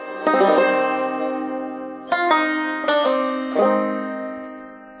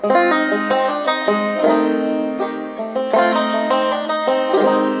You're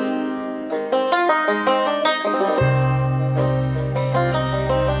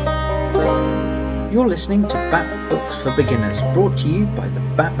listening to Bat Books for Beginners, brought to you by the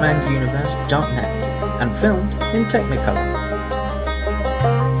BatmanUniverse.net and filmed in Technicolor.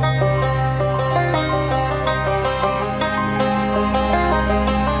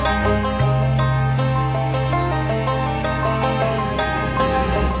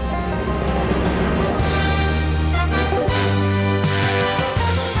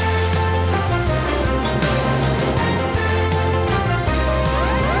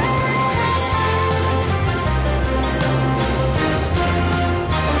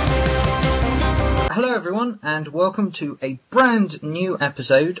 Hello everyone, and welcome to a brand new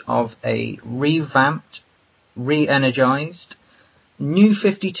episode of a revamped, re-energized, new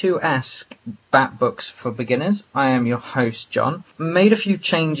 52-esque Bat Books for Beginners. I am your host, John. Made a few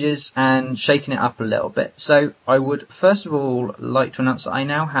changes and shaken it up a little bit. So I would first of all like to announce that I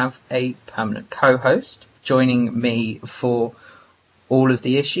now have a permanent co-host joining me for all of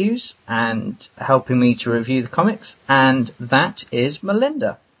the issues and helping me to review the comics, and that is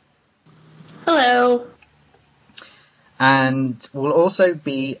Melinda. Hello. And we'll also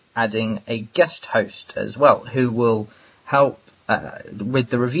be adding a guest host as well, who will help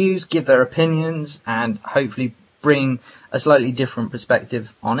with the reviews, give their opinions, and hopefully bring a slightly different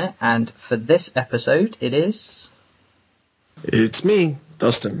perspective on it. And for this episode, it's me,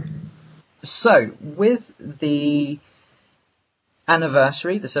 Dustin. So, with the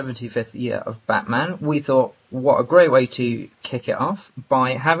anniversary, the 75th year of Batman, we thought what a great way to kick it off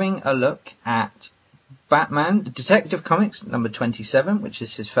by having a look at Batman Detective Comics number 27, which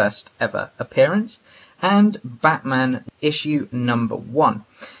is his first ever appearance, and Batman issue number 1.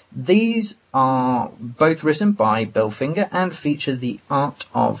 These are both written by Bill Finger and feature the art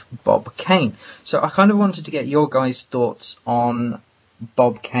of Bob Kane. So I kind of wanted to get your guys' thoughts on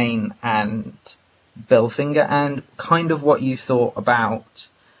Bob Kane and Bill Finger and kind of what you thought about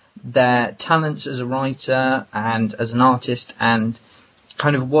their talents as a writer and as an artist, and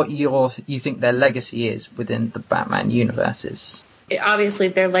kind of what you think their legacy is within the Batman universes. Obviously,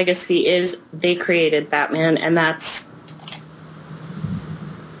 their legacy is they created Batman, and that's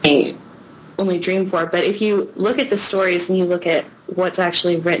a only dream for. But if you look at the stories and you look at what's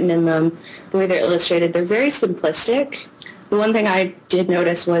actually written in them, the way they're illustrated, they're very simplistic. The one thing I did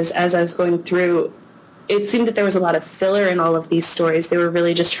notice was, as I was going through, it seemed that there was a lot of filler in all of these stories. They were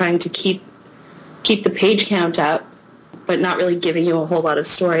really just trying to keep the page count up, but not really giving you a whole lot of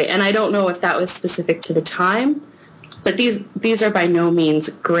story. And I don't know if that was specific to the time, but these are by no means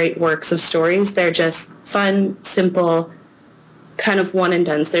great works of stories. They're just fun, simple, kind of one and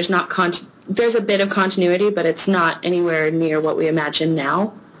dones. There's a bit of continuity, but it's not anywhere near what we imagine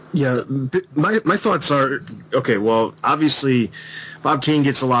now. Yeah, my thoughts are, okay, well, obviously Bob Kane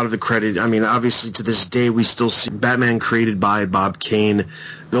gets a lot of the credit. I mean, obviously to this day we still see Batman created by Bob Kane.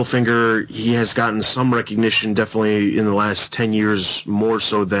 Bill Finger, he has gotten some recognition definitely in the last 10 years, more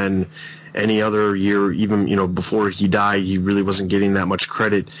so than any other year. Even, before he died, he really wasn't getting that much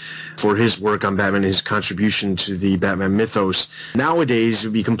credit for his work on Batman, his contribution to the Batman mythos. Nowadays, it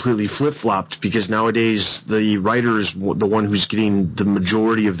would be completely flip-flopped, because nowadays the writer is the one who's getting the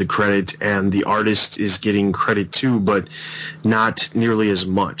majority of the credit, and the artist is getting credit too, but not nearly as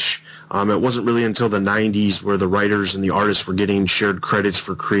much. It wasn't really until the 90s where the writers and the artists were getting shared credits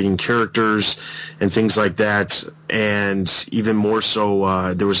for creating characters and things like that. And even more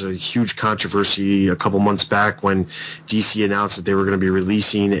so, there was a huge controversy a couple months back when DC announced that they were going to be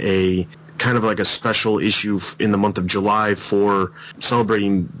releasing a kind of like a special issue in the month of July for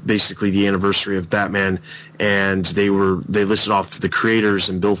celebrating basically the anniversary of Batman, and they listed off the creators,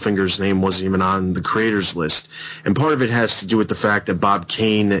 and Bill Finger's name wasn't even on the creators list. And part of it has to do with the fact that Bob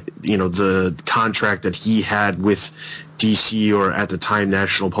Kane, the contract that he had with DC, or at the time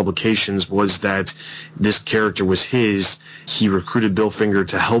National Publications, was that this character was his. He recruited Bill Finger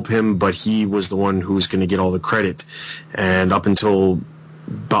to help him, but he was the one who was going to get all the credit. And up until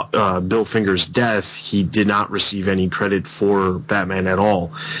Bill Finger's death, he did not receive any credit for Batman at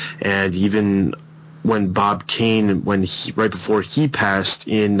all. And even when Bob Kane, right before he passed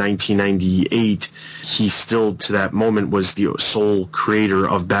in 1998, he still to that moment was the sole creator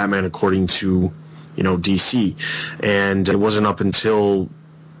of Batman according to DC. And it wasn't up until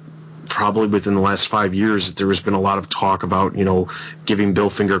probably within the last 5 years that there has been a lot of talk about giving Bill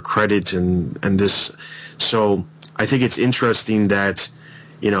Finger credit and this. So I think it's interesting that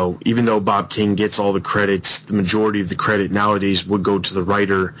even though Bob Kane gets all the credits, the majority of the credit nowadays would go to the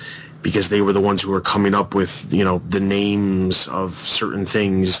writer because they were the ones who were coming up with, the names of certain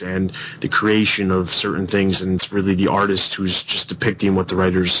things and the creation of certain things. And it's really the artist who's just depicting what the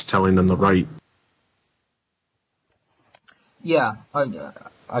writer's telling them to write. Yeah,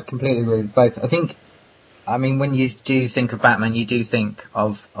 I completely agree with both. When you do think of Batman, you do think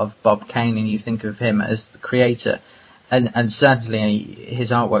of Bob Kane, and you think of him as the creator. And certainly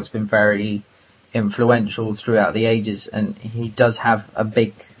his artwork's been very influential throughout the ages, and he does have a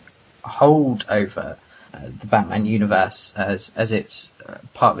big hold over the Batman universe as it's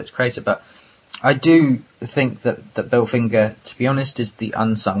part of its creator. But I do think that Bill Finger, to be honest, is the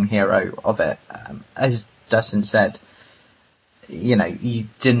unsung hero of it. As Dustin said,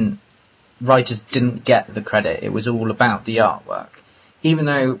 writers didn't get the credit. It was all about the artwork. Even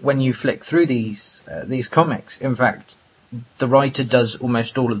though when you flick through these comics, in fact, the writer does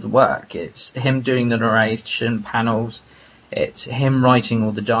almost all of the work. It's him doing the narration panels. It's him writing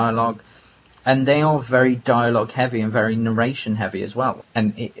all the dialogue. And they are very dialogue heavy and very narration heavy as well.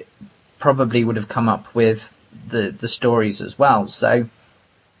 And it probably would have come up with the stories as well. So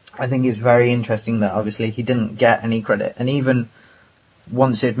I think it's very interesting that obviously he didn't get any credit. And even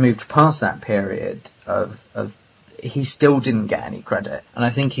once it moved past that period of he still didn't get any credit. And I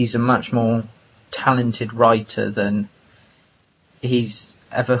think he's a much more talented writer than he's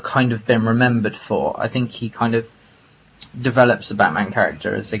ever kind of been remembered for. I think he kind of develops the Batman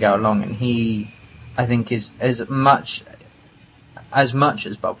character as they go along, and he, I think, is as much as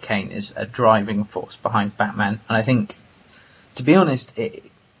Bob Kane is a driving force behind Batman. And I think, to be honest,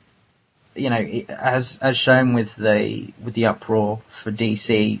 as shown with the uproar for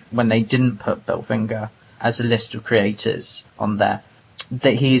DC when they didn't put Bill Finger as a list of creators on there,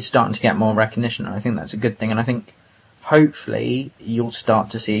 that he is starting to get more recognition, and I think that's a good thing. And I think hopefully you'll start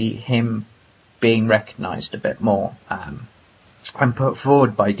to see him being recognised a bit more and put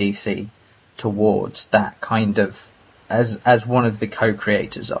forward by DC towards that kind of as one of the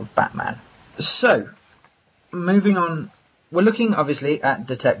co-creators of Batman. So, moving on, we're looking obviously at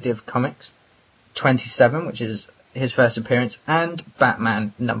Detective Comics 27, which is his first appearance, and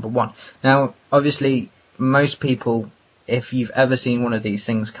Batman #1. Now, obviously, most people, if you've ever seen one of these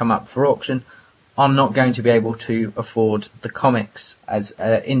things come up for auction, are not going to be able to afford the comics as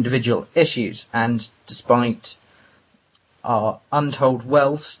individual issues. And despite our untold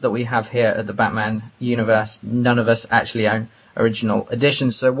wealth that we have here at the Batman universe, none of us actually own original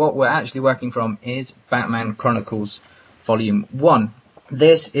editions. So what we're actually working from is Batman Chronicles Volume 1.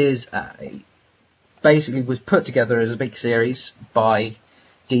 This is basically was put together as a big series by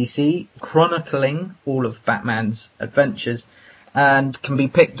DC, chronicling all of Batman's adventures, and can be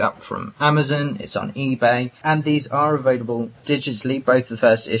picked up from Amazon. It's on eBay, and these are available digitally, both the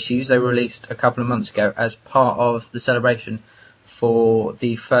first issues. They were released a couple of months ago as part of the celebration for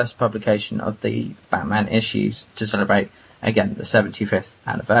the first publication of the Batman issues to celebrate, again, the 75th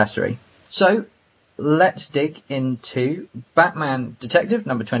anniversary. So, let's dig into Batman Detective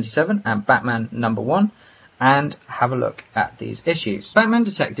number 27 and Batman #1 and have a look at these issues. Batman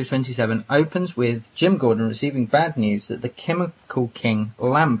Detective 27 opens with Jim Gordon receiving bad news that the chemical king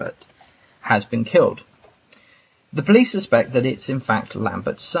Lambert has been killed. The police suspect that it's in fact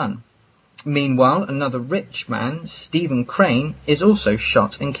Lambert's son. Meanwhile, another rich man, Stephen Crane, is also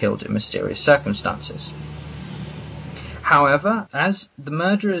shot and killed in mysterious circumstances. However, as the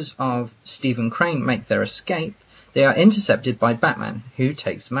murderers of Stephen Crane make their escape, they are intercepted by Batman, who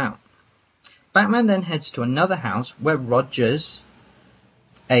takes them out. Batman then heads to another house where Rogers,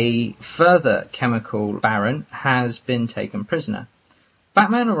 a further chemical baron, has been taken prisoner.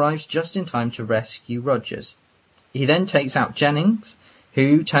 Batman arrives just in time to rescue Rogers. He then takes out Jennings,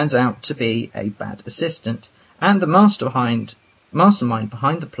 who turns out to be a bad assistant, and the mastermind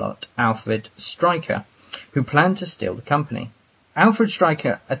behind the plot, Alfred Stryker, who planned to steal the company. Alfred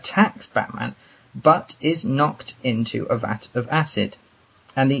Stryker attacks Batman, but is knocked into a vat of acid,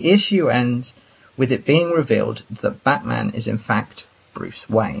 and the issue ends with it being revealed that Batman is in fact Bruce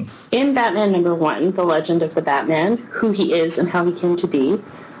Wayne. In Batman #1, The Legend of the Batman, who he is and how he came to be,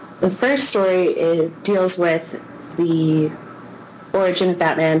 the first story deals with the origin of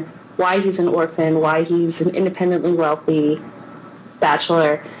Batman, why he's an orphan, why he's an independently wealthy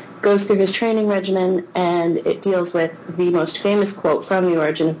bachelor, goes through his training regimen, and it deals with the most famous quote from the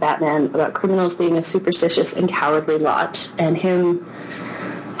origin of Batman about criminals being a superstitious and cowardly lot, and him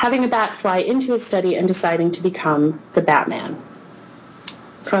having a bat fly into his study and deciding to become the Batman.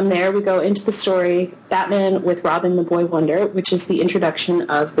 From there, we go into the story Batman with Robin the Boy Wonder, which is the introduction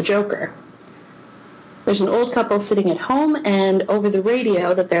of the Joker. There's an old couple sitting at home, and over the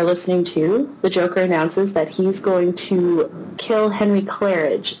radio that they're listening to, the Joker announces that he's going to kill Henry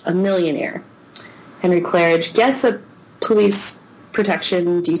Claridge, a millionaire. Henry Claridge gets a police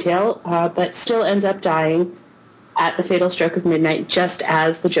protection detail, but still ends up dying at the fatal stroke of midnight, just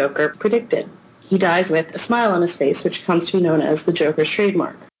as the Joker predicted. He dies with a smile on his face, which comes to be known as the Joker's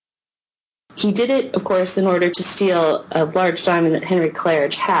trademark. He did it, of course, in order to steal a large diamond that Henry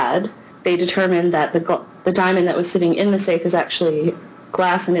Claridge had. They determined that the diamond that was sitting in the safe is actually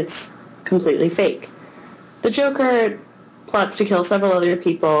glass and it's completely fake. The Joker plots to kill several other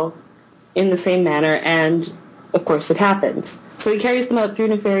people in the same manner, and of course it happens. So he carries them out through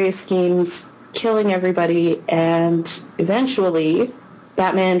nefarious schemes, killing everybody, and eventually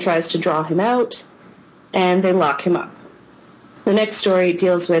Batman tries to draw him out, and they lock him up. The next story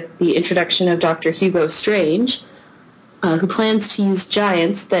deals with the introduction of Dr. Hugo Strange, who plans to use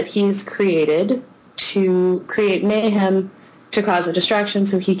giants that he's created to create mayhem to cause a distraction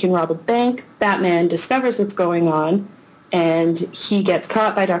so he can rob a bank. Batman discovers what's going on, and he gets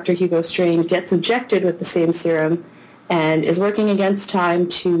caught by Dr. Hugo Strange, gets injected with the same serum, and is working against time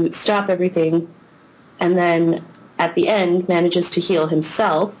to stop everything, and then at the end manages to heal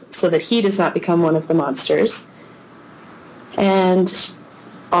himself so that he does not become one of the monsters, and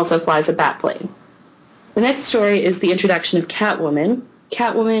also flies a bat plane. The next story is the introduction of Catwoman.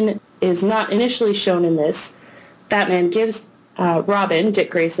 Catwoman is not initially shown in this. Batman gives Robin, Dick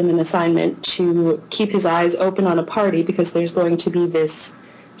Grayson, an assignment to keep his eyes open on a party because there's going to be this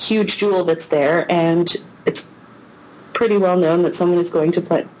huge jewel that's there, and it's pretty well known that someone is going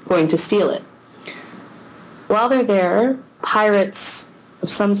to steal it. While they're there, pirates of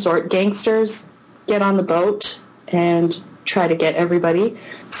some sort, gangsters, get on the boat and try to get everybody.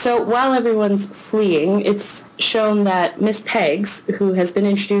 So while everyone's fleeing, it's shown that Miss Peggs, who has been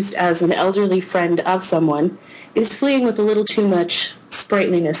introduced as an elderly friend of someone, is fleeing with a little too much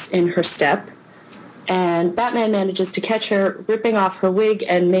sprightliness in her step. And Batman manages to catch her ripping off her wig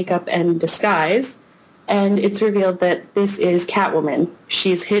and makeup and disguise, and it's revealed that this is Catwoman.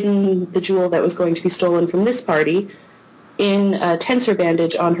 She's hidden the jewel that was going to be stolen from this party in a tensor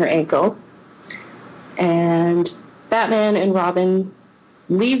bandage on her ankle. And Batman and Robin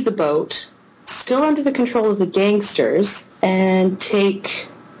leave the boat, still under the control of the gangsters, and take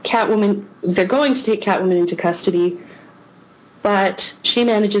Catwoman. They're going to take Catwoman into custody, but she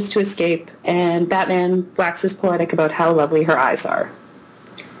manages to escape, and Batman waxes poetic about how lovely her eyes are.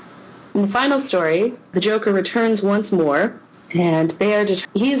 In the final story, the Joker returns once more, and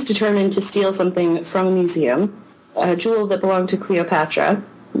he is determined to steal something from a museum, a jewel that belonged to Cleopatra.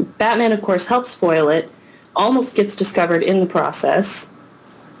 Batman, of course, helps foil it, almost gets discovered in the process,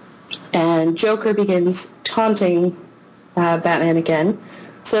 and Joker begins taunting Batman again.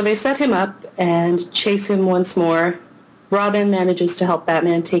 So they set him up and chase him once more. Robin manages to help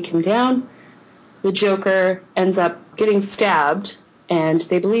Batman take him down. The Joker ends up getting stabbed, and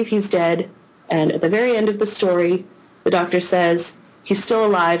they believe he's dead. And at the very end of the story, the doctor says he's still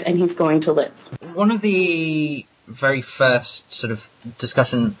alive and he's going to live. One of the very first sort of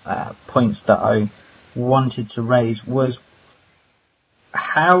discussion points that I wanted to raise was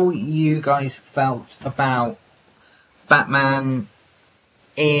how you guys felt about Batman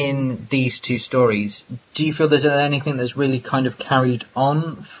in these two stories. Do you feel there's anything that's really kind of carried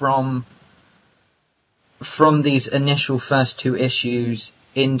on from these initial first two issues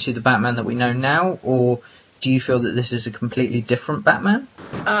into the Batman that we know now, or do you feel that this is a completely different Batman?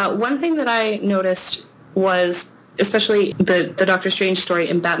 One thing that I noticed was, especially the Doctor Strange story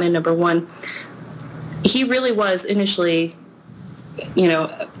in Batman #1, he really was initially,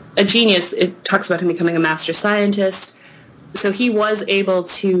 a genius. It talks about him becoming a master scientist. So he was able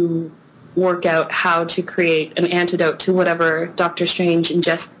to work out how to create an antidote to whatever Doctor Strange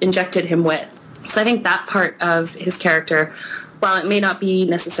injected him with. So I think that part of his character, while it may not be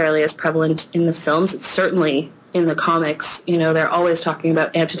necessarily as prevalent in the films, it's certainly in the comics. They're always talking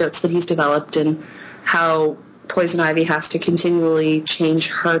about antidotes that he's developed and how Poison Ivy has to continually change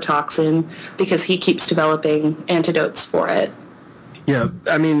her toxin because he keeps developing antidotes for it. Yeah,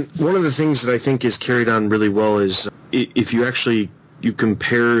 I mean, one of the things that I think is carried on really well is if you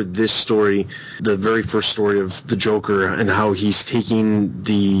compare this story, the very first story of the Joker, and how he's taking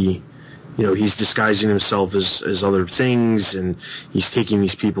he's disguising himself as other things, and he's taking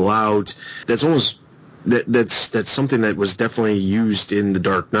these people out. That's something that was definitely used in The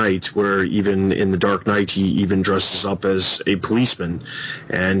Dark Knight, where even in The Dark Knight he even dresses up as a policeman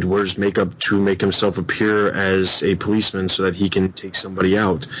and wears makeup to make himself appear as a policeman so that he can take somebody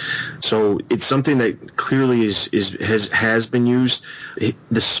out. So it's something that clearly has been used.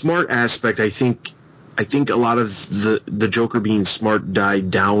 The smart aspect, I think, I think a lot of the Joker being smart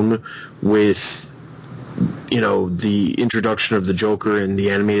died down with, the introduction of the Joker in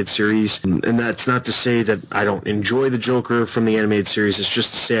the animated series. And that's not to say that I don't enjoy the Joker from the animated series. It's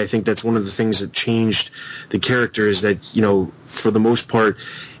just to say I think that's one of the things that changed the character, is that, for the most part,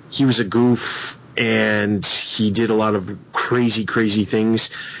 he was a goof and he did a lot of crazy, crazy things.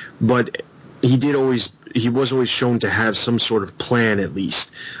 But he was always shown to have some sort of plan, at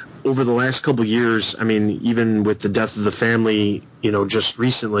least. Over the last couple of years, I mean, even with the death of the family, just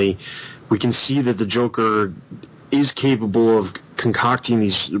recently, we can see that the Joker is capable of concocting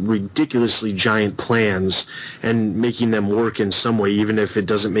these ridiculously giant plans and making them work in some way, even if it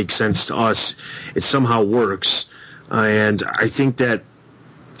doesn't make sense to us. It somehow works. And I think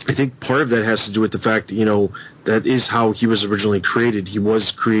part of that has to do with the fact that, that is how he was originally created. He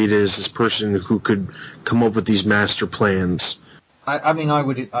was created as this person who could come up with these master plans. I mean, I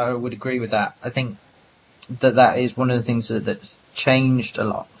would agree with that. I think that is one of the things that's changed a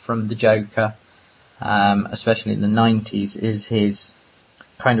lot from the Joker, especially in the 90s, is his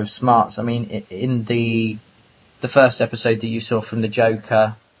kind of smarts. I mean, in the first episode that you saw from the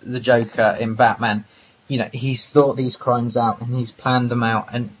Joker in Batman, he's thought these crimes out and he's planned them out,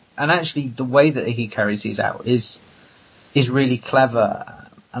 and actually the way that he carries these out is really clever.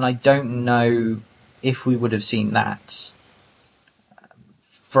 And I don't know if we would have seen that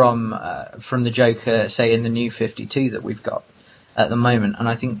from the Joker, say, in the New 52 that we've got at the moment. And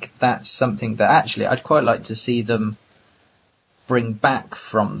I think that's something that actually I'd quite like to see them bring back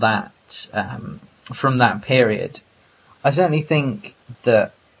from that period. I certainly think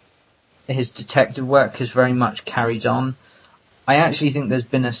that his detective work has very much carried on. I actually think there's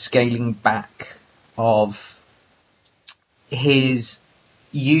been a scaling back of his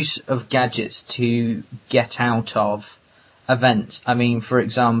use of gadgets to get out of events. I mean, for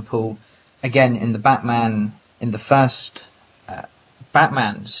example, again, in the first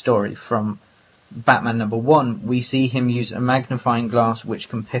Batman story from Batman #1, we see him use a magnifying glass which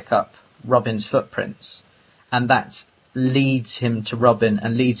can pick up Robin's footprints, and that leads him to Robin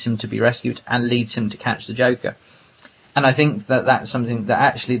and leads him to be rescued and leads him to catch the Joker. And I think that that's something that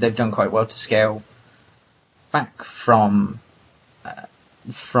actually they've done quite well to scale back from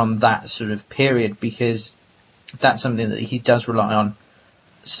that sort of period, because that's something that he does rely on,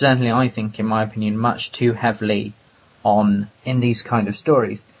 certainly I think, in my opinion, much too heavily on in these kind of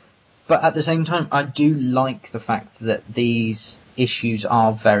stories. But at the same time, I do like the fact that these issues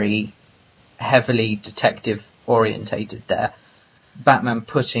are very heavily detective orientated there. Batman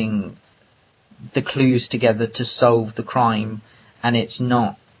putting the clues together to solve the crime, and it's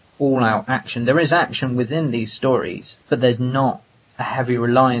not all out action. There is action within these stories, but there's not a heavy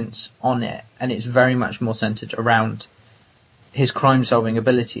reliance on it, and it's very much more centered around his crime solving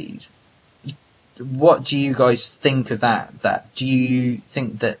abilities. What do you guys think of that? Do you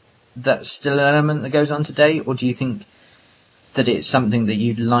think that that's still an element that goes on today, or do you think that it's something that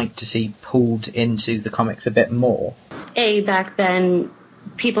you'd like to see pulled into the comics a bit more? Back then,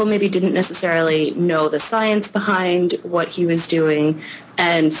 people maybe didn't necessarily know the science behind what he was doing,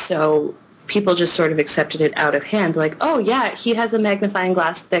 and so people just sort of accepted it out of hand, like, oh yeah, he has a magnifying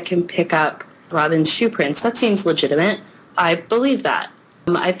glass that can pick up Robin's shoe prints. That seems legitimate. I believe that.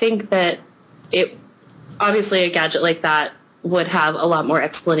 I think that obviously a gadget like that would have a lot more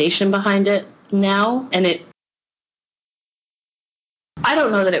explanation behind it now, and I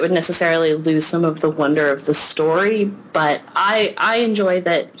don't know that it would necessarily lose some of the wonder of the story, but I enjoy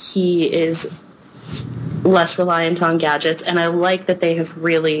that he is less reliant on gadgets, and I like that they have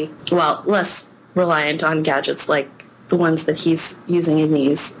less reliant on gadgets like the ones that he's using in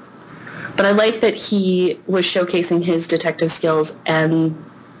these. But I like that he was showcasing his detective skills and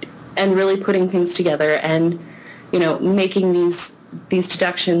really putting things together and, making these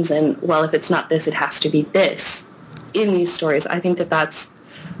deductions, and, well, if it's not this, it has to be this in these stories. I think that that's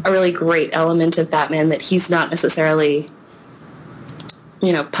a really great element of Batman, that he's not necessarily,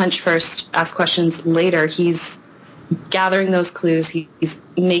 punch first, ask questions later. He's gathering those clues, he's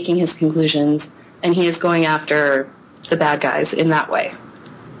making his conclusions, and he is going after the bad guys in that way.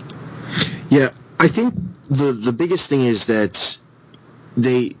 Yeah, I think the biggest thing is that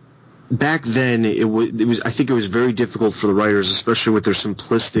back then it was I think it was very difficult for the writers, especially with their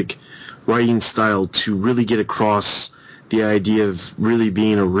simplistic writing style, to really get across the idea of really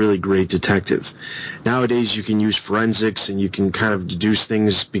being a really great detective. Nowadays you can use forensics and you can kind of deduce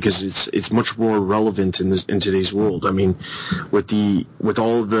things because it's much more relevant in today's world. I mean, with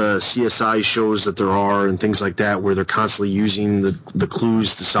all the CSI shows that there are and things like that, where they're constantly using the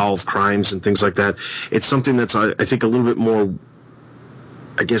clues to solve crimes and things like that, it's something that's, I think, a little bit more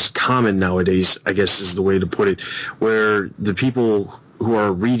I guess, common nowadays, I guess is the way to put it, where the people who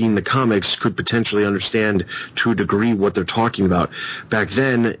are reading the comics could potentially understand to a degree what they're talking about. Back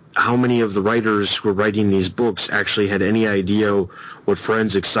then, how many of the writers who were writing these books actually had any idea what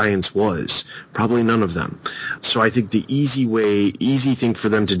forensic science was? Probably none of them. So I think the easy thing for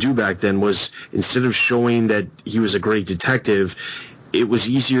them to do back then was, instead of showing that he was a great detective, it was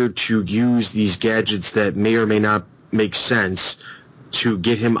easier to use these gadgets that may or may not make sense to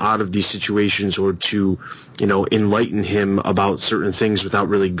get him out of these situations, or to, enlighten him about certain things without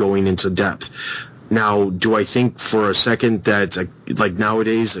really going into depth. Now, do I think for a second that, like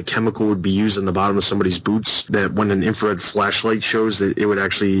nowadays, a chemical would be used on the bottom of somebody's boots, that when an infrared flashlight shows that it would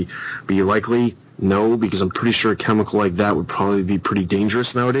actually be likely? No, because I'm pretty sure a chemical like that would probably be pretty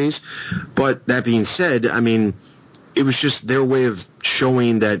dangerous nowadays. But that being said, I mean, it was just their way of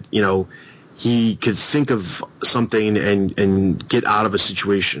showing that, he could think of something and get out of a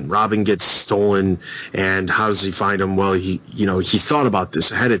situation. Robin gets stolen, and how does he find him? Well, he thought about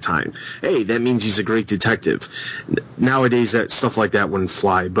this ahead of time. Hey, that means he's a great detective. Nowadays, that stuff like that wouldn't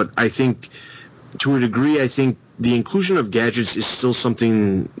fly. But I think, to a degree, I think the inclusion of gadgets is still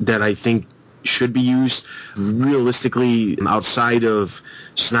something that I think should be used. Realistically, outside of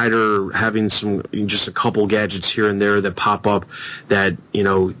Snyder having just a couple gadgets here and there that pop up that,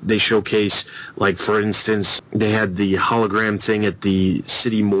 they showcase, like, for instance, they had the hologram thing at the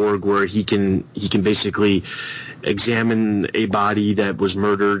city morgue where he can basically examine a body that was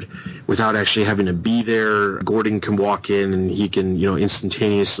murdered without actually having to be there. Gordon can walk in and he can,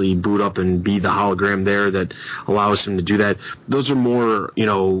 instantaneously boot up and be the hologram there that allows him to do that. Those are more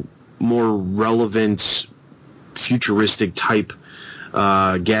relevant, futuristic type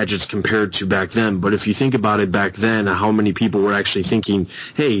gadgets compared to back then. But if you think about it, back then, how many people were actually thinking,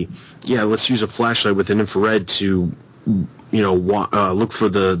 hey, yeah, let's use a flashlight with an infrared to look for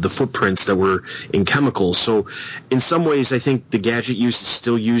the footprints that were in chemicals. So in some ways, I think the gadget use is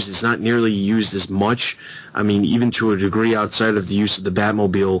still used. It's not nearly used as much. I mean, even to a degree outside of the use of the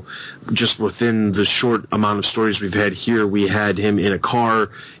Batmobile, just within the short amount of stories we've had here, we had him in a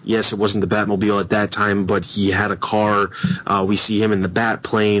car. Yes, it wasn't the Batmobile at that time, but he had a car. We see him in the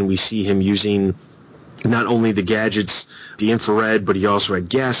Batplane. We see him using not only the gadgets, the infrared, but he also had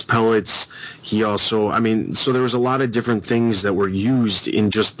gas pellets. He also, so there was a lot of different things that were used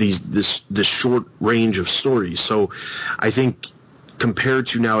in just this short range of stories. So I think compared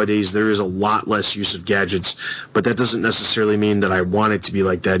to nowadays, there is a lot less use of gadgets, but that doesn't necessarily mean that I want it to be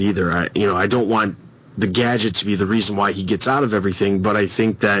like that either. I don't want the gadget to be the reason why he gets out of everything, but I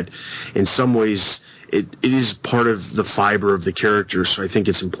think that in some ways it is part of the fiber of the character, so I think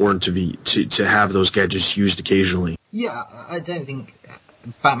it's important to have those gadgets used occasionally. Yeah, I don't think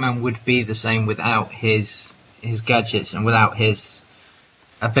Batman would be the same without his gadgets and without his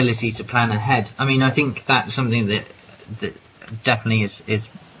ability to plan ahead. I mean, I think that's something that definitely is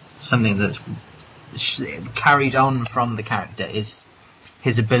something that's carried on from the character, is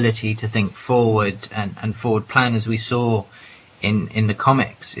his ability to think forward and forward plan. As we saw in the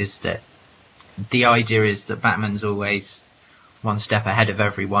comics, is that the idea is that Batman's always one step ahead of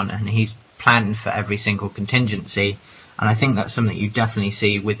everyone, and he's planned for every single contingency. And I think that's something you definitely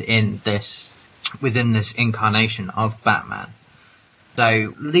see within this incarnation of Batman.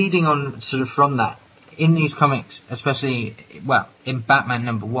 So leading on sort of from that, in these comics, especially, in Batman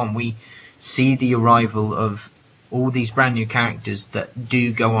 #1, we see the arrival of all these brand new characters that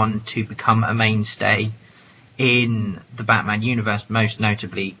do go on to become a mainstay in the Batman universe, most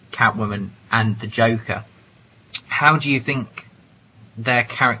notably Catwoman and the Joker. How do you think their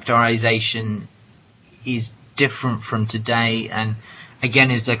characterization is different from today? And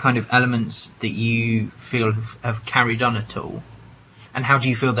again, is there kind of elements that you feel have carried on at all? And how do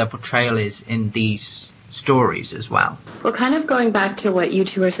you feel their portrayal is in these stories as well? Well, kind of going back to what you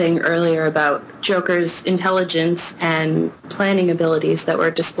two were saying earlier about Joker's intelligence and planning abilities that were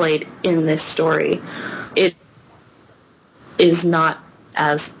displayed in this story, it is not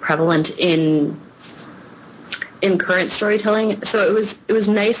as prevalent in current storytelling. So it was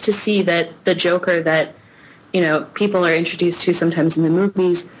nice to see that the Joker that people are introduced to sometimes in the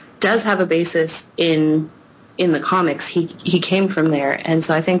movies does have a basis in the comics. He came from there, and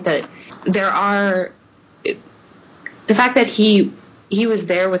so I think that the fact that he was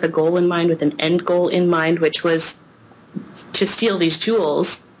there with a goal in mind, with an end goal in mind, which was to steal these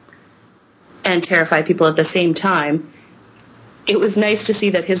jewels and terrify people at the same time. It was nice to see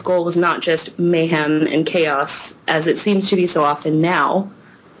that his goal was not just mayhem and chaos, as it seems to be so often now.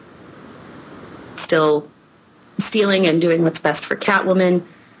 Still stealing and doing what's best for Catwoman.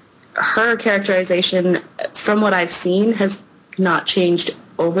 Her characterization, from what I've seen, has not changed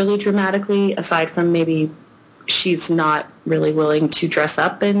overly dramatically, aside from maybe she's not really willing to dress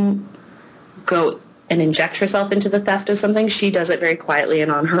up and go and inject herself into the theft of something. She does it very quietly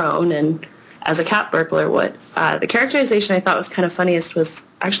and on her own and as a cat burglar would. The characterization I thought was kind of funniest was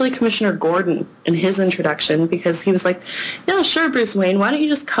actually Commissioner Gordon in his introduction, because he was like, yeah, sure, Bruce Wayne, why don't you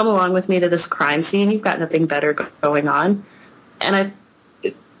just come along with me to this crime scene? You've got nothing better going on. And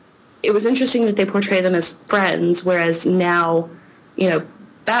it was interesting that they portray them as friends, whereas now,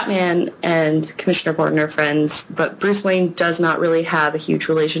 Batman and Commissioner Gordon are friends, but Bruce Wayne does not really have a huge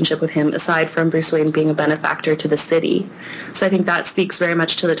relationship with him, aside from Bruce Wayne being a benefactor to the city. So I think that speaks very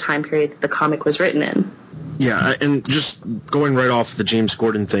much to the time period that the comic was written in. Yeah, and just going right off the James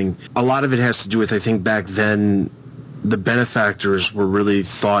Gordon thing, a lot of it has to do with, I think, back then, the benefactors were really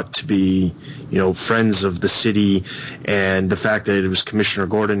thought to be, friends of the city, and the fact that it was Commissioner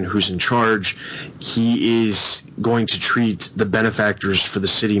Gordon who's in charge, he is going to treat the benefactors for the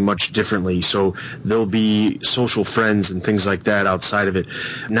city much differently. So there'll be social friends and things like that outside of it.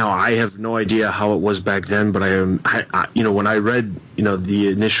 Now, I have no idea how it was back then, but when I read, the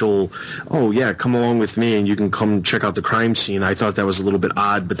initial, oh yeah, come along with me and you can come check out the crime scene, I thought that was a little bit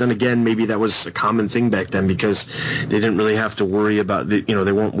odd. But then again, maybe that was a common thing back then because they didn't really have to worry about, they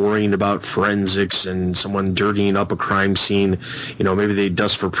weren't worrying about forensics and someone dirtying up a crime scene. Maybe they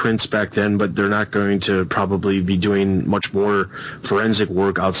dust for prints back then, but they're not going to probably be doing much more forensic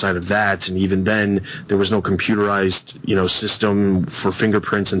work outside of that. And even then, there was no computerized, system for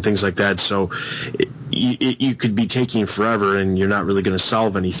fingerprints and things like that. So you could be taking forever and you're not really going to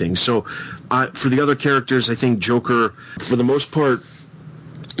solve anything. So for the other characters, I think Joker, for the most part,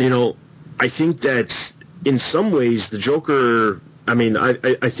 I think that in some ways the Joker,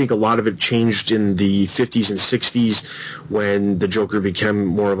 I think a lot of it changed in the 50s and 60s when the Joker became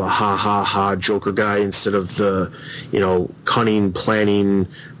more of a ha-ha-ha Joker guy instead of the, cunning, planning,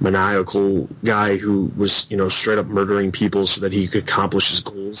 maniacal guy who was, straight up murdering people so that he could accomplish his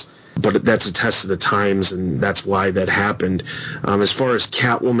goals. But that's a test of the times, and that's why that happened. As far as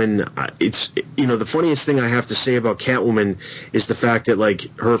Catwoman, it's, the funniest thing I have to say about Catwoman is the fact that,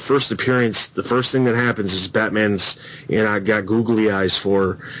 like, her first appearance, the first thing that happens is Batman's, got googly eyes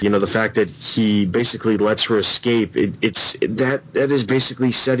for her. The fact that he basically lets her escape, that is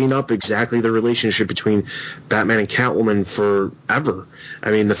basically setting up exactly the relationship between Batman and Catwoman forever.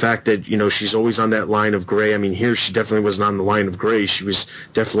 The fact that, she's always on that line of gray. Here she definitely wasn't on the line of gray. She was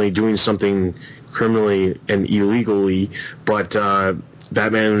definitely doing something criminally and illegally, but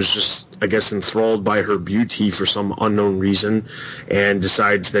Batman was just, I guess, enthralled by her beauty for some unknown reason and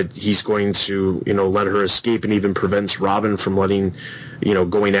decides that he's going to, let her escape, and even prevents Robin from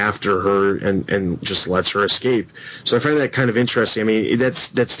going after her and just lets her escape. So I find that kind of interesting.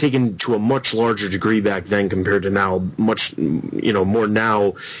 That's taken to a much larger degree back then compared to now. Much, more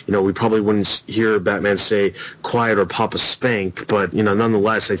now, we probably wouldn't hear Batman say quiet or pop a spank, but,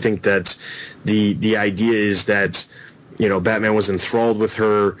 nonetheless, I think that the idea is that, Batman was enthralled with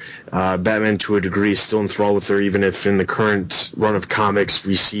her. Batman, to a degree, is still enthralled with her, even if in the current run of comics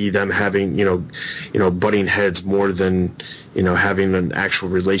we see them having, butting heads more than, having an actual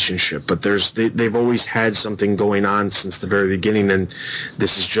relationship. But they've always had something going on since the very beginning, and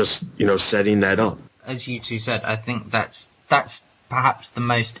this is just, setting that up. As you two said, I think that's perhaps the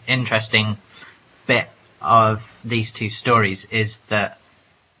most interesting bit of these two stories, is that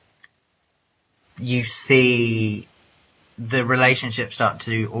you see the relationship start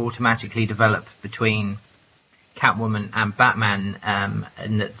to automatically develop between Catwoman and Batman, and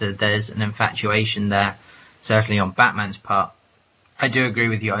that there's an infatuation there, certainly on Batman's part. I do agree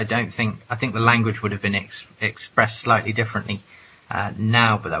with you. I think the language would have been expressed slightly differently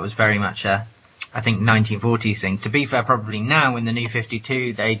now, but that was very much a, I think, 1940s thing. To be fair, probably now in the New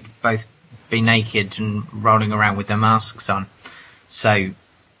 52, they'd both be naked and rolling around with their masks on. So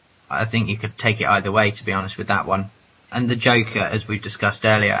I think you could take it either way, to be honest with that one. And the Joker, as we've discussed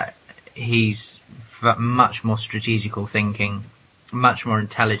earlier, he's much more strategical thinking, much more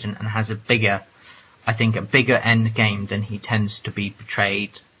intelligent, and has a bigger end game than he tends to be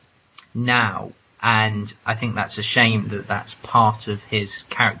portrayed now. And I think that's a shame that that's part of his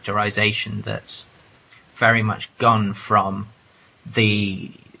characterization that's very much gone from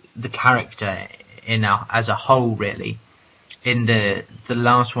the character as a whole, really. In the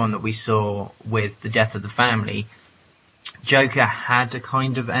last one that we saw with the death of the family, Joker had a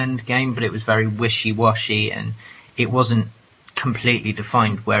kind of end game, but it was very wishy-washy and it wasn't completely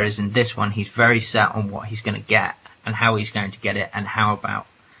defined, whereas in this one he's very set on what he's going to get and how he's going to get it and how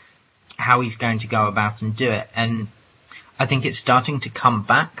he's going to go about and do it. And I think it's starting to come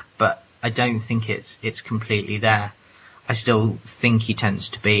back, but I don't think it's completely there. I still think he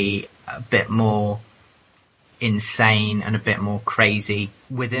tends to be a bit more insane and a bit more crazy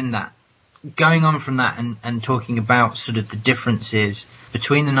within that. Going on from that and talking about sort of the differences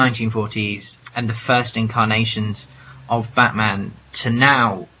between the 1940s and the first incarnations of Batman to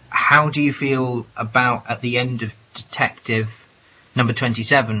now, how do you feel about at the end of Detective number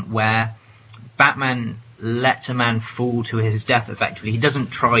 27, where Batman lets a man fall to his death effectively? He doesn't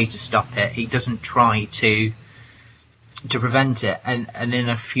try to stop it. He doesn't try to prevent it. And in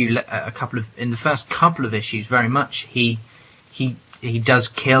in the first couple of issues, very much he does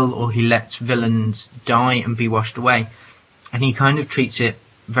kill, or he lets villains die and be washed away. And he kind of treats it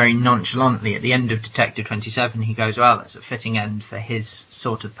very nonchalantly. At the end of Detective 27, he goes, well, that's a fitting end for his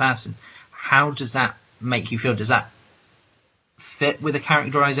sort of person. How does that make you feel? Does that fit with the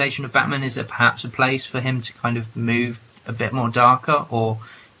characterization of Batman? Is there perhaps a place for him to kind of move a bit more darker, or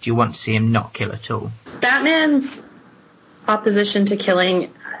do you want to see him not kill at all? Batman's opposition to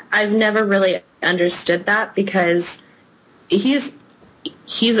killing, I've never really understood that, because he's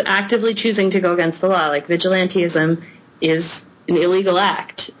actively choosing to go against the law. Like, vigilantism is an illegal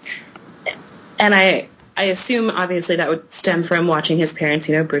act. And I assume, obviously, that would stem from watching his parents,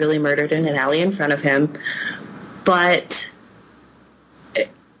 brutally murdered in an alley in front of him. But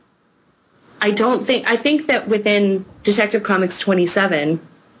I think that within Detective Comics 27,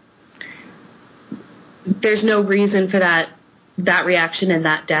 there's no reason for that reaction and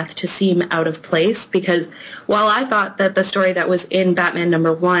that death to seem out of place, because while I thought that the story that was in Batman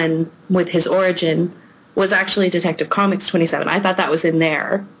number 1 with his origin was actually Detective Comics 27, I thought that was in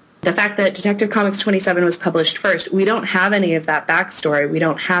there. The fact that Detective Comics 27 was published first, we don't have any of that backstory. We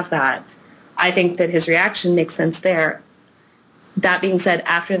don't have that. I think that his reaction makes sense there. That being said,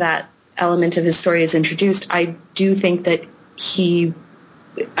 after that element of his story is introduced, I do think that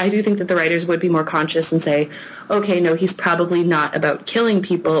the writers would be more conscious and say, okay, no, he's probably not about killing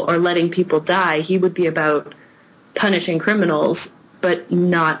people or letting people die. He would be about punishing criminals, but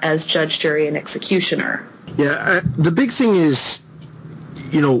not as judge, jury, and executioner. Yeah, the big thing is,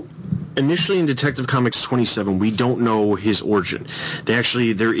 initially in Detective Comics 27, we don't know his origin.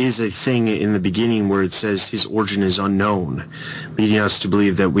 There is a thing in the beginning where it says his origin is unknown, leading us to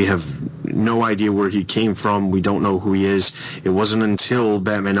believe that we have no idea where he came from. We don't know who he is. It wasn't until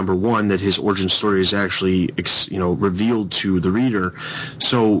Batman number 1 that his origin story is actually, revealed to the reader.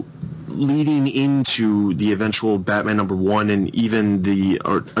 So, leading into the eventual Batman number 1 and even the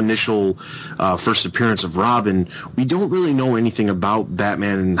initial first appearance of Robin, we don't really know anything about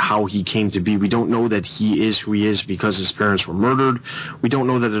Batman and how he came to be. We don't know that he is who he is because his parents were murdered. We don't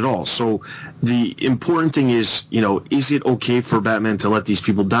know that at all. So the important thing is, is it okay for Batman to let these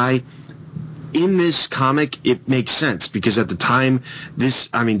people die? In this comic, it makes sense, because at the time,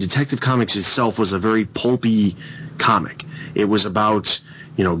 Detective Comics itself was a very pulpy comic. It was about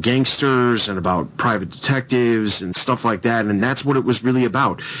gangsters and about private detectives and stuff like that, and that's what it was really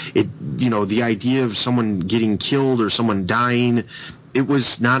about. The idea of someone getting killed or someone dying, it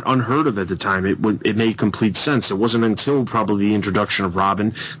was not unheard of at the time. It made complete sense. It wasn't until probably the introduction of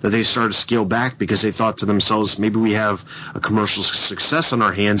Robin that they started to scale back, because they thought to themselves, maybe we have a commercial success on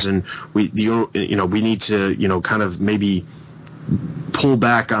our hands, and we need to kind of maybe pull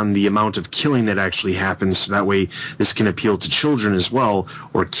back on the amount of killing that actually happens, so that way this can appeal to children as well,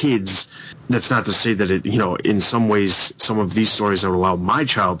 or kids. That's not to say that in some ways, some of these stories I would allow my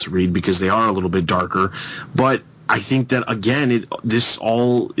child to read, because they are a little bit darker, but I think that, again, this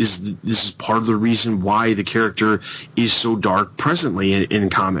is part of the reason why the character is so dark presently in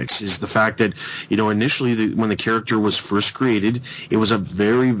comics, is the fact that, initially when the character was first created, it was a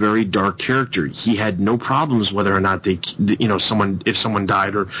very, very dark character. He had no problems whether or not if someone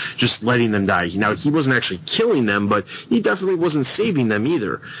died, or just letting them die. Now, he wasn't actually killing them, but he definitely wasn't saving them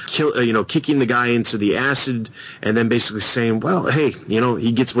either. Kicking the guy into the acid and then basically saying, well, hey,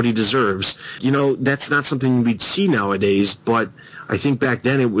 he gets what he deserves. That's not something we'd see nowadays, but I think back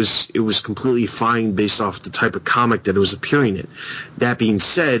then it was completely fine based off the type of comic that it was appearing in. That being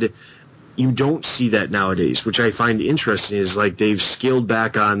said, you don't see that nowadays, which I find interesting. Is like they've scaled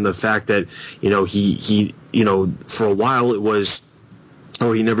back on the fact that he for a while it was,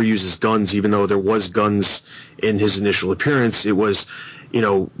 he never uses guns, even though there was guns in his initial appearance. It was,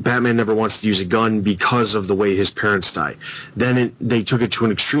 Batman never wants to use a gun because of the way his parents die. Then they took it to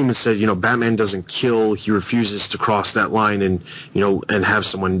an extreme and said, Batman doesn't kill, he refuses to cross that line and have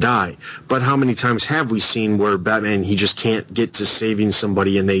someone die. But how many times have we seen where Batman, he just can't get to saving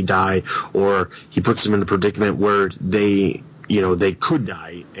somebody and they die, or he puts them in a predicament where they could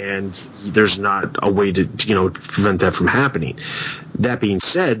die, and there's not a way to, prevent that from happening. That being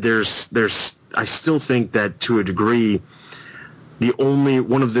said, there's I still think that to a degree,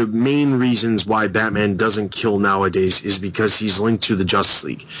 one of the main reasons why Batman doesn't kill nowadays is because he's linked to the Justice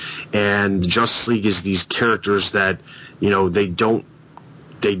League, and the Justice League is these characters that,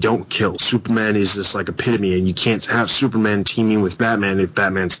 they don't kill. Superman is this like epitome, and you can't have Superman teaming with Batman if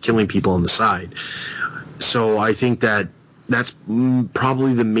Batman's killing people on the side. So I think that's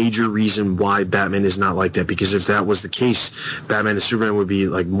probably the major reason why Batman is not like that, because if that was the case, Batman and Superman would be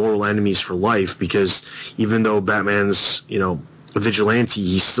like mortal enemies for life, because even though Batman's, a vigilante,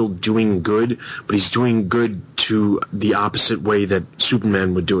 he's still doing good, but he's doing good to the opposite way that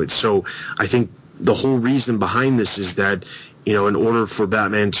Superman would do it. So I think the whole reason behind this is that, in order for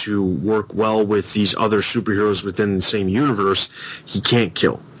Batman to work well with these other superheroes within the same universe, he can't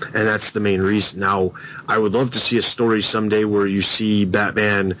kill. And that's the main reason. Now, I would love to see a story someday where you see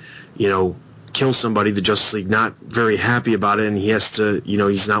Batman, kill somebody, the Justice League not very happy about it, and he has to,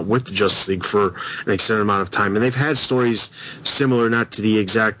 he's not with the Justice League for an extended amount of time. And they've had stories similar, not to the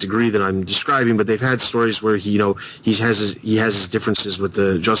exact degree that I'm describing, but they've had stories where he has his differences with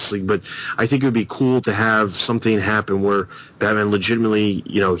the Justice League. But I think it would be cool to have something happen where Batman legitimately,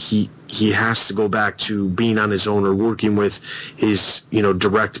 he has to go back to being on his own or working with his,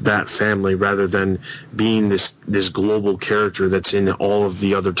 direct Bat family, rather than being this global character that's in all of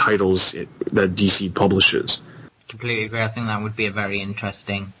the other titles that DC publishes. Completely agree. I think that would be a very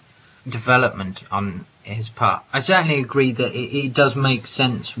interesting development on his part. I certainly agree that it does make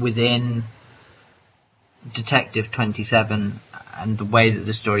sense within Detective 27 and the way that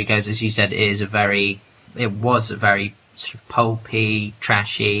the story goes. As you said, it was a very sort of pulpy,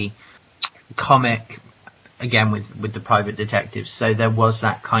 trashy comic, again with the private detectives. So there was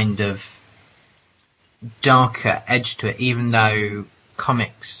that kind of darker edge to it, even though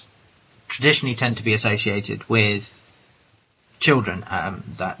comics traditionally tend to be associated with children.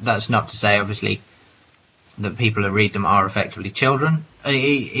 That's not to say, obviously, that people who read them are effectively children.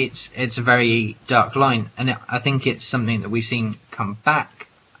 It's a very dark line, and I think it's something that we've seen come back.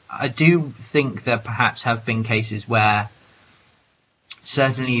 I do think there perhaps have been cases where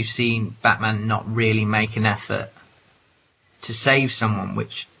certainly you've seen Batman not really make an effort to save someone,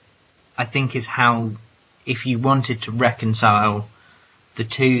 which I think is how, if you wanted to reconcile the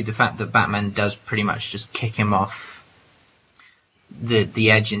two, the fact that Batman does pretty much just kick him off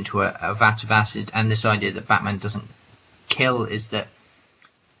the edge into a vat of acid, and this idea that Batman doesn't kill, is that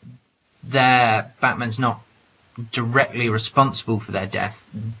Batman's not directly responsible for their death.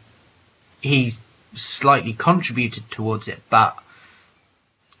 He's slightly contributed towards it, but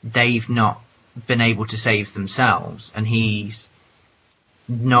they've not been able to save themselves, and he's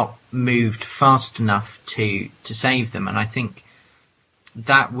not moved fast enough to save them. And I think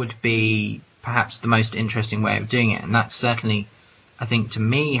that would be perhaps the most interesting way of doing it, and that's certainly, I think, to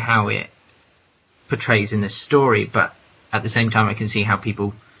me, how it portrays in this story. But at the same time, I can see how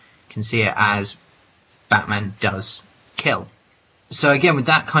people can see it as Batman does kill. So again, with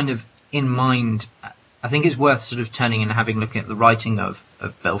that kind of in mind, I think it's worth sort of turning and having a look at the writing of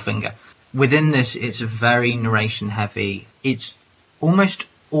Bill Finger. Within this, it's a very narration heavy. It's almost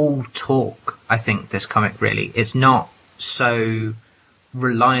all talk, I think, this comic really. It's not so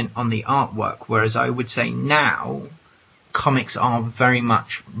reliant on the artwork, whereas I would say now comics are very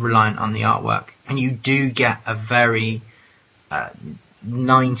much reliant on the artwork, and you do get a very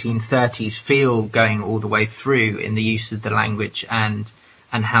 1930s feel going all the way through in the use of the language and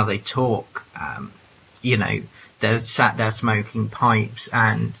how they talk. They're sat there smoking pipes,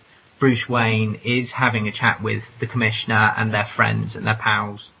 and Bruce Wayne is having a chat with the commissioner and their friends and their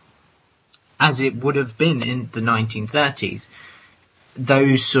pals, as it would have been in the 1930s.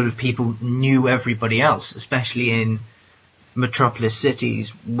 Those sort of people knew everybody else, especially in metropolis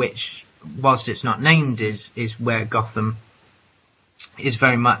cities, which, whilst it's not named, is where Gotham is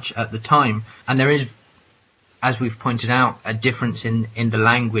very much at the time. And there is, as we've pointed out, a difference in the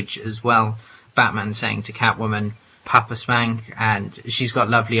language as well. Batman saying to Catwoman, "Papa Spank," and she's got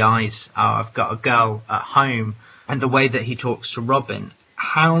lovely eyes. Oh, I've got a girl at home. And the way that he talks to Robin.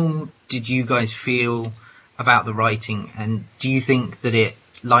 How did you guys feel about the writing? And do you think that it,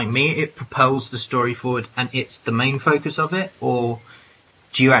 like me, it propels the story forward and it's the main focus of it? Or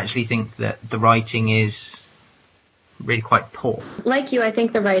do you actually think that the writing is really quite poor? Like you, I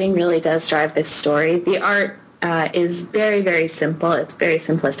think the writing really does drive this story. The art is very, very simple. It's very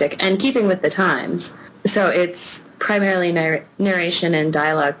simplistic and keeping with the times. So it's primarily narration and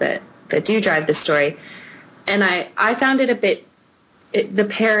dialogue that do drive the story. And I found it the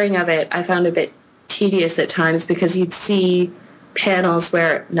pairing of it, I found a bit tedious at times, because you'd see panels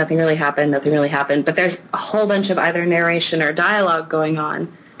where nothing really happened, but there's a whole bunch of either narration or dialogue going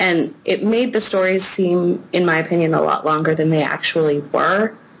on, And it made the stories seem, in my opinion, a lot longer than they actually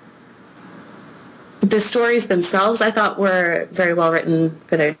were. The stories themselves, I thought, were very well written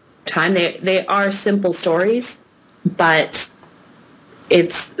for their time. They are simple stories, but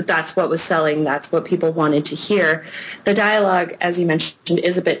that's what was selling. That's what people wanted to hear. The dialogue, as you mentioned,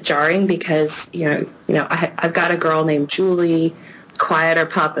 is a bit jarring because I've got a girl named Julie, quiet or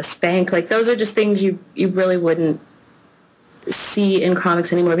Papa Spank. Like, those are just things you really wouldn't see in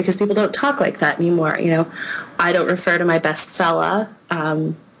comics anymore because people don't talk like that anymore. I don't refer to my best fella.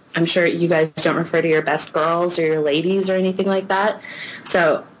 I'm sure you guys don't refer to your best girls or your ladies or anything like that.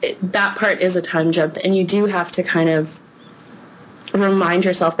 So that part is a time jump, and you do have to kind of remind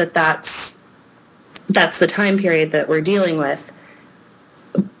yourself that that's the time period that we're dealing with.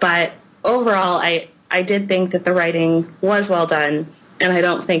 But overall, I did think that the writing was well done, and I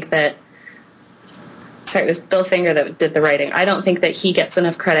don't think that it was Bill Finger that did the writing. I don't think that he gets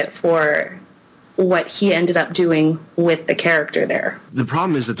enough credit for what he ended up doing with the character there. The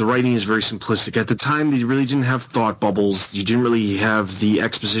problem is that the writing is very simplistic. At the time, they really didn't have thought bubbles. You didn't really have the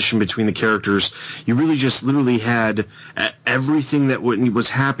exposition between the characters. You really just literally had everything that was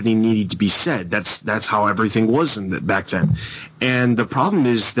happening needed to be said. That's how everything was back then. And the problem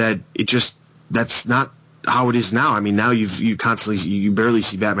is that that's not how it is now. I mean, now you barely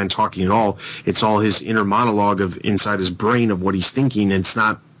see Batman talking at all. It's all his inner monologue of inside his brain of what he's thinking. And it's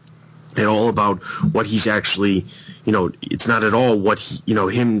not at all about what he's actually, it's not at all what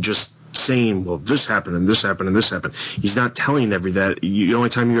him just saying, well, this happened and this happened and this happened. He's not telling that. The only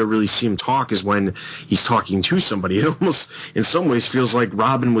time you ever really see him talk is when he's talking to somebody. It almost, in some ways, feels like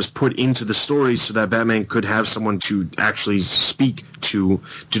Robin was put into the story so that Batman could have someone to actually speak to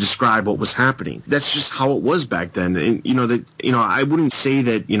describe what was happening. That's just how it was back then. And, I wouldn't say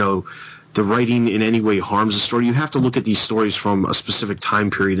that, the writing in any way harms the story. You have to look at these stories from a specific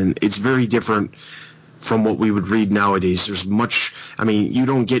time period, and it's very different from what we would read nowadays. You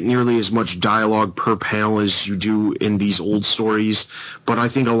don't get nearly as much dialogue per panel as you do in these old stories, but I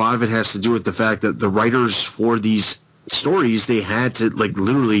think a lot of it has to do with the fact that the writers for these stories, they had to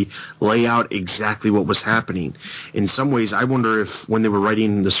literally lay out exactly what was happening. In some ways, I wonder if when they were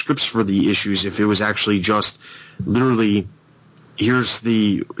writing the scripts for the issues, if it was actually just literally, here's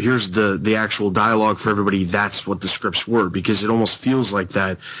the actual dialogue for everybody, that's what the scripts were, because it almost feels like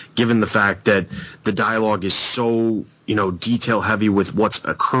that, given the fact that the dialogue is so detail heavy with what's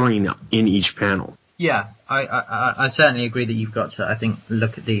occurring in each panel. Yeah, I certainly agree that you've got to, I think,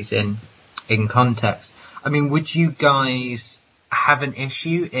 look at these in context. I mean, would you guys have an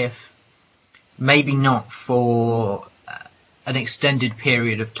issue if, maybe not for an extended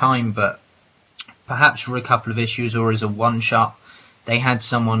period of time, but perhaps for a couple of issues or as a one-shot, they had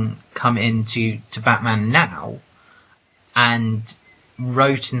someone come into Batman Now and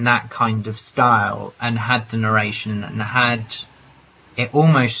wrote in that kind of style and had the narration and had it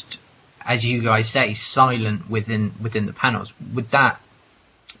almost, as you guys say, silent within the panels? Would that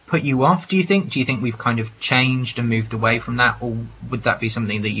put you off, do you think? Do you think we've kind of changed and moved away from that, or would that be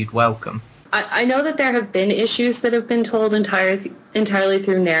something that you'd welcome? I know that there have been issues that have been told entirely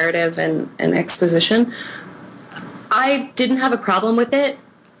through narrative and exposition. I didn't have a problem with it,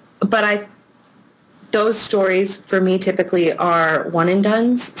 but those stories for me typically are one and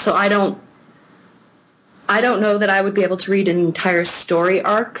dones, so I don't know that I would be able to read an entire story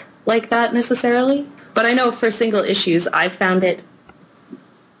arc like that necessarily. But I know for single issues, I found it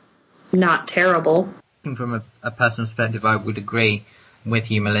not terrible. From a personal perspective, I would agree with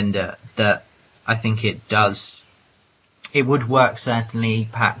you, Melinda, that I think it would work certainly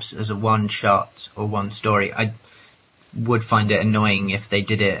perhaps as a one shot or one story. I would find it annoying if they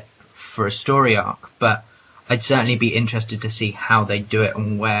did it for a story arc, but I'd certainly be interested to see how they do it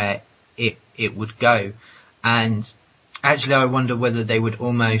and where it would go. And actually I wonder whether they would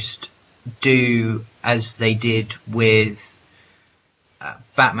almost do as they did with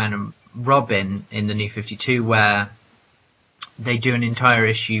Batman and Robin in the New 52, where they do an entire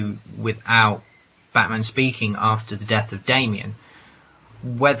issue without Batman speaking after the death of Damian.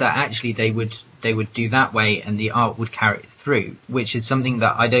 Whether actually they would do that way and the art would carry it through, which is something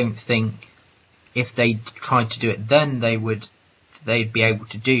that I don't think if they tried to do it then they'd be able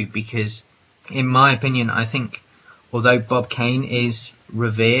to do, because in my opinion, I think although Bob Kane is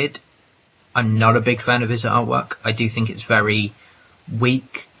revered, I'm not a big fan of his artwork. I do think it's very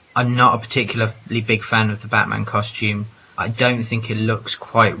weak. I'm not a particularly big fan of the Batman costume. I don't think it looks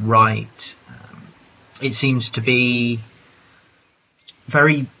quite right. It seems to be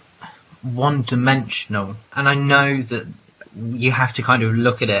very one-dimensional, and I know that you have to kind of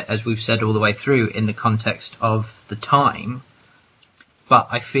look at it, as we've said all the way through, in the context of the time, but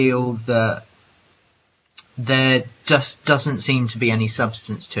I feel that there just doesn't seem to be any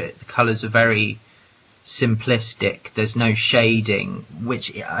substance to it. The colours are very simplistic. There's no shading,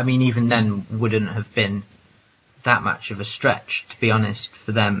 which, I mean, even then wouldn't have been that much of a stretch, to be honest,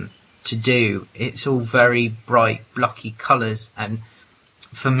 for them to do. It's all very bright, blocky colours, and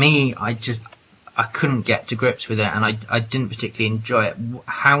for me, I couldn't get to grips with it, and I didn't particularly enjoy it.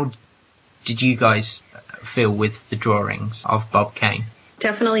 How did you guys feel with the drawings of Bob Kane?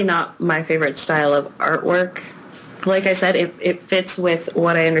 Definitely not my favorite style of artwork. Like I said, it fits with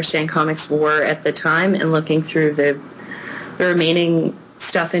what I understand comics were at the time, and looking through the remaining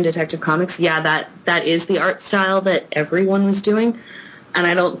stuff in Detective Comics, yeah, that is the art style that everyone was doing. And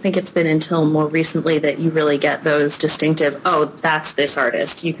I don't think it's been until more recently that you really get those distinctive, oh, that's this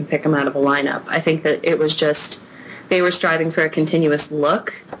artist. You can pick them out of a lineup. I think that it was just, they were striving for a continuous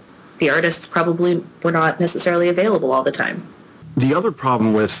look. The artists probably were not necessarily available all the time. The other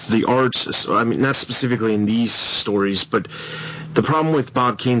problem with the art, I mean, not specifically in these stories, but the problem with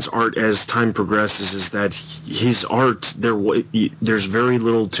Bob Kane's art as time progresses is that his art, there's very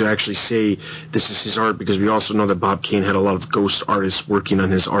little to actually say this is his art, because we also know that Bob Kane had a lot of ghost artists working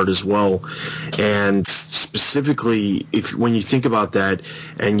on his art as well. And specifically, when you think about that,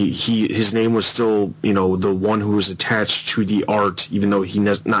 and his name was still, the one who was attached to the art, even though he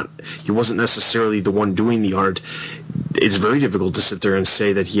wasn't necessarily the one doing the art, it's very difficult to sit there and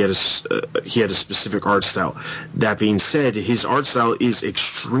say that he had a specific art style. That being said, his art style is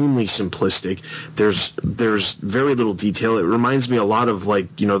extremely simplistic. There's very little detail. It reminds me a lot of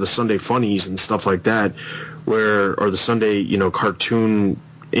the Sunday Funnies and stuff like that, or the Sunday cartoon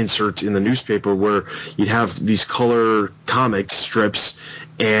inserts in the newspaper, where you'd have these color comic strips,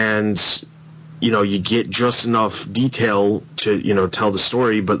 and you get just enough detail to tell the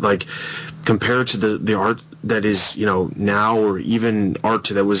story, but compared to the art that is now, or even art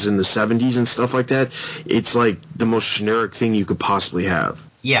that was in the 70s and stuff like that, it's like the most generic thing you could possibly have.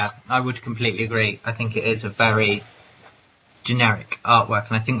 Yeah, I would completely agree. I think it is a very generic artwork,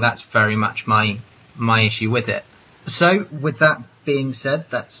 and I think that's very much my issue with it. So with that being said,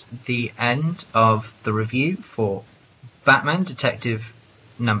 that's the end of the review for Batman Detective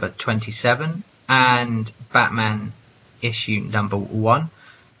number 27 and Batman issue number 1.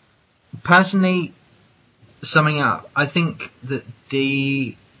 Personally, summing up, I think that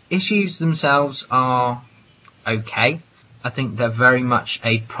the issues themselves are okay. I think they're very much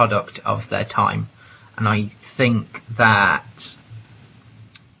a product of their time, and I think that,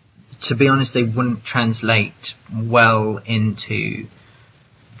 to be honest, they wouldn't translate well into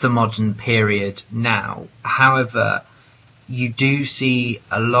the modern period now. However, you do see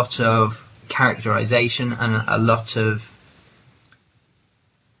a lot of characterization and a lot of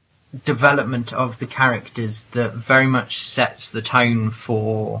development of the characters that very much sets the tone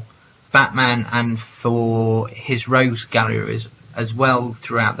for Batman and for his rogues gallery as well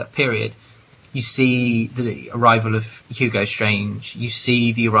throughout that period. You see the arrival of Hugo Strange, you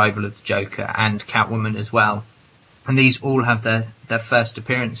see the arrival of the Joker and Catwoman as well, and these all have their first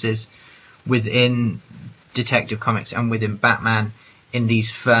appearances within Detective Comics and within Batman in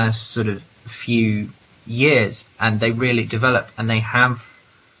these first sort of few years, and they really develop, and they have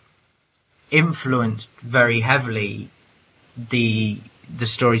influenced very heavily the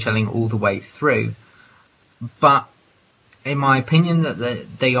storytelling all the way through. But in my opinion,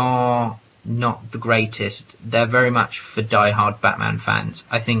 that they are not the greatest. They're very much for die-hard Batman fans.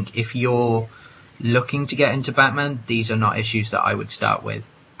 I think if you're looking to get into Batman, these are not issues that I would start with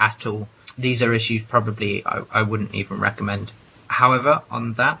at all. These are issues probably I wouldn't even recommend. However,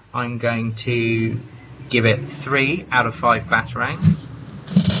 on that, I'm going to give it 3 out of 5 Batarangs.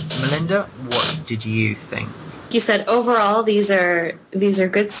 Melinda, what did you think? You said overall these are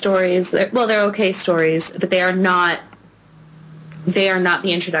good stories. They're okay stories, but they are not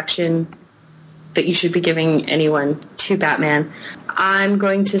the introduction that you should be giving anyone to Batman. I'm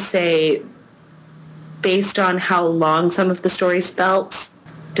going to say, based on how long some of the stories felt,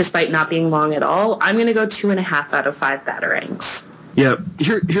 despite not being long at all, I'm going to go 2.5 out of 5 Batarangs. Yeah,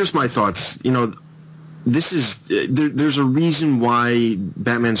 here's my thoughts. This is there's a reason why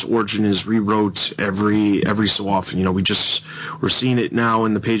Batman's origin is rewrote every so often. We're seeing it now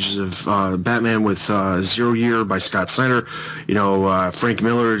in the pages of Batman with Zero Year by Scott Snyder. Frank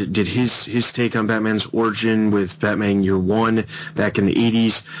Miller did his take on Batman's origin with Batman Year One back in the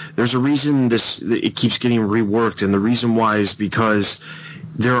 80s. There's a reason it keeps getting reworked, and the reason why is because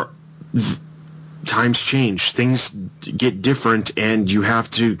times change, things get different, and you have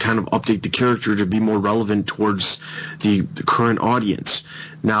to kind of update the character to be more relevant towards the current audience.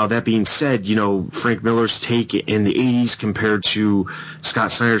 Now, that being said, Frank Miller's take in the 80s compared to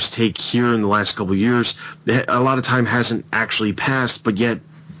Scott Snyder's take here in the last couple of years, a lot of time hasn't actually passed, but yet,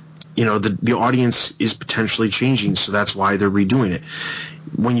 the audience is potentially changing, so that's why they're redoing it.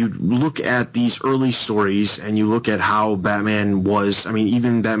 When you look at these early stories and you look at how Batman was,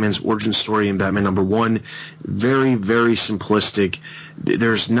 even Batman's origin story in Batman #1, very, very simplistic.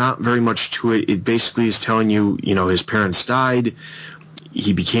 There's not very much to it. It basically is telling you, his parents died.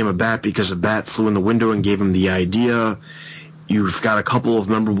 He became a bat because a bat flew in the window and gave him the idea. You've got a couple of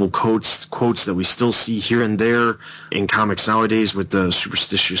memorable quotes that we still see here and there in comics nowadays with the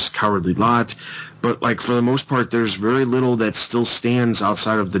superstitious cowardly lot. But for the most part, there's very little that still stands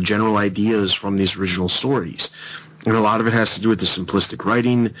outside of the general ideas from these original stories. And a lot of it has to do with the simplistic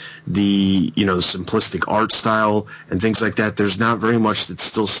writing, the simplistic art style, and things like that. There's not very much that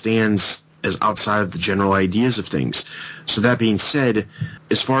still stands as outside of the general ideas of things. So that being said,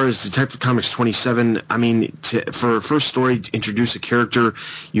 as far as Detective Comics 27, for a first story to introduce a character,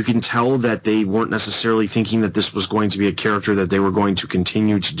 you can tell that they weren't necessarily thinking that this was going to be a character that they were going to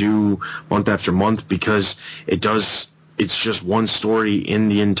continue to do month after month, because it's just one story in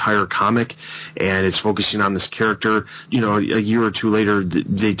the entire comic, and it's focusing on this character. A year or two later,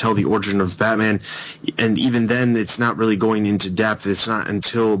 they tell the origin of Batman, and even then, it's not really going into depth. It's not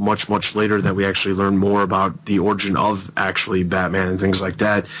until much, much later that we actually learn more about the origin of actually Batman and things like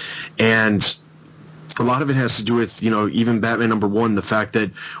that. And a lot of it has to do with, even Batman #1, the fact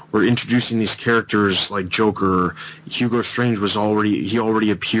that we're introducing these characters like Joker. Hugo Strange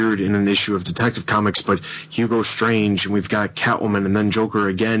already appeared in an issue of Detective Comics, but Hugo Strange, and we've got Catwoman, and then Joker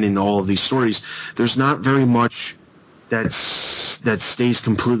again in all of these stories. There's not very much that stays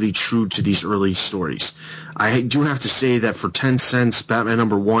completely true to these early stories. I do have to say that for 10 cents, Batman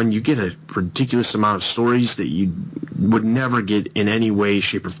 #1, you get a ridiculous amount of stories that you would never get in any way,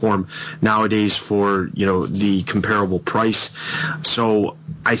 shape, or form nowadays for, the comparable price. So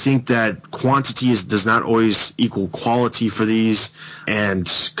I think that quantity does not always equal quality for these, and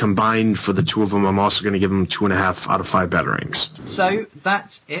combined for the two of them, I'm also going to give them 2.5 out of 5 batarangs. So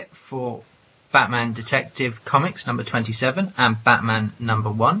that's it for Batman Detective Comics number 27 and Batman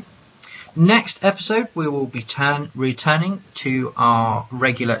 #1. Next episode, we will be returning to our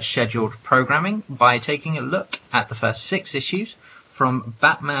regular scheduled programming by taking a look at the first 6 issues from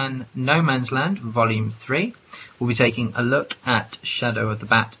Batman No Man's Land Volume 3. We'll be taking a look at Shadow of the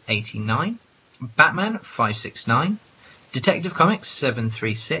Bat 89, Batman 569, Detective Comics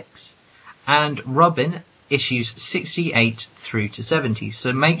 736, and Robin issues 68 through to 70.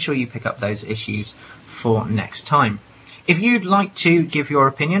 So make sure you pick up those issues for next time. If you'd like to give your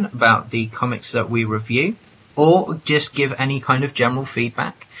opinion about the comics that we review, or just give any kind of general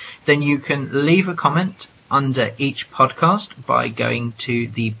feedback, then you can leave a comment under each podcast by going to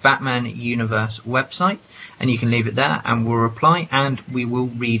the Batman Universe website, and you can leave it there and we'll reply, and we will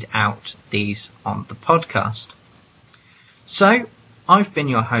read out these on the podcast. So, I've been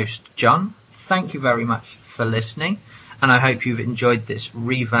your host, John. Thank you very much for listening, and I hope you've enjoyed this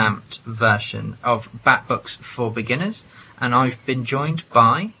revamped version of Bat Books for Beginners. And I've been joined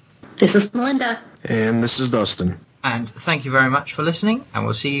by... This is Melinda. And this is Dustin. And thank you very much for listening, and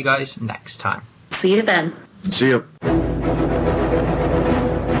we'll see you guys next time. See you then. See you.